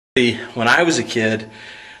When I was a kid,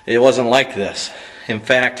 it wasn't like this. In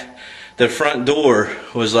fact, the front door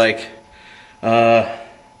was like right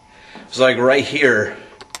here.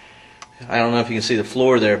 I don't know if you can see the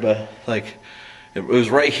floor there, but like it was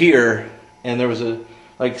right here, and there was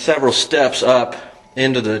like several steps up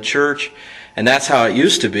into the church, and that's how it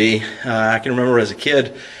used to be. I can remember as a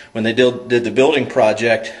kid when they did the building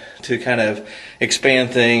project to kind of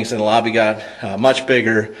expand things, and the lobby got much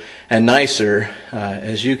bigger and nicer,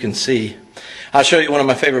 as you can see. I'll show you one of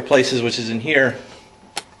my favorite places, which is in here.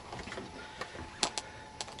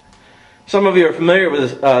 Some of you are familiar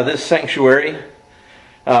with this sanctuary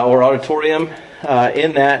or auditorium.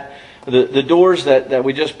 In that, the doors that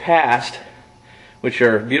we just passed, which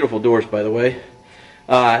are beautiful doors, by the way,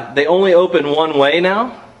 they only open one way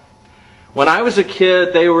now. When I was a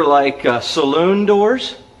kid, they were like saloon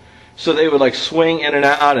doors, so they would like swing in and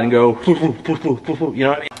out and go, you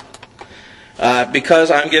know what I mean? Because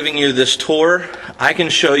I'm giving you this tour, I can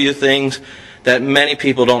show you things that many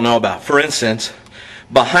people don't know about. For instance,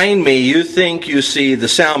 behind me, you think you see the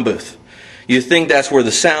sound booth. You think that's where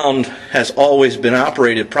the sound has always been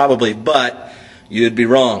operated, probably, but you'd be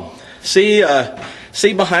wrong. See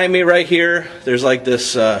behind me right here, there's like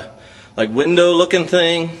this like window-looking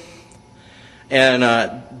thing,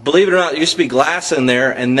 and believe it or not, there used to be glass in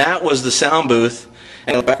there, and that was the sound booth.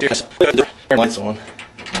 And back there, lights on.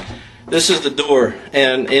 This is the door,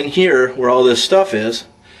 and in here, where all this stuff is,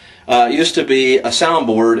 used to be a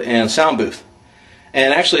soundboard and sound booth.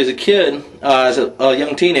 And actually, as a kid, as a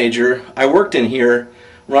young teenager, I worked in here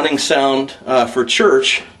running sound for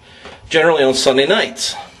church, generally on Sunday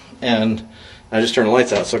nights. And I just turned the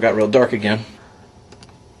lights out, so it got real dark again.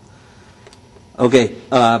 Okay,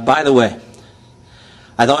 by the way,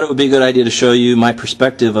 I thought it would be a good idea to show you my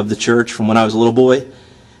perspective of the church from when I was a little boy.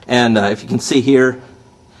 And if you can see here,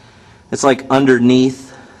 it's like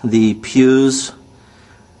underneath the pews.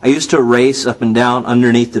 I used to race up and down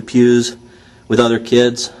underneath the pews with other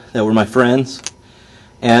kids that were my friends.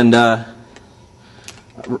 And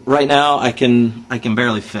right now I can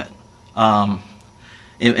barely fit.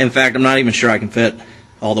 In fact, I'm not even sure I can fit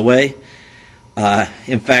all the way.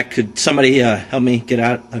 In fact, could somebody help me get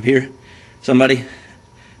out of here? Somebody?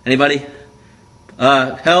 Anybody?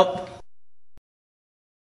 Help?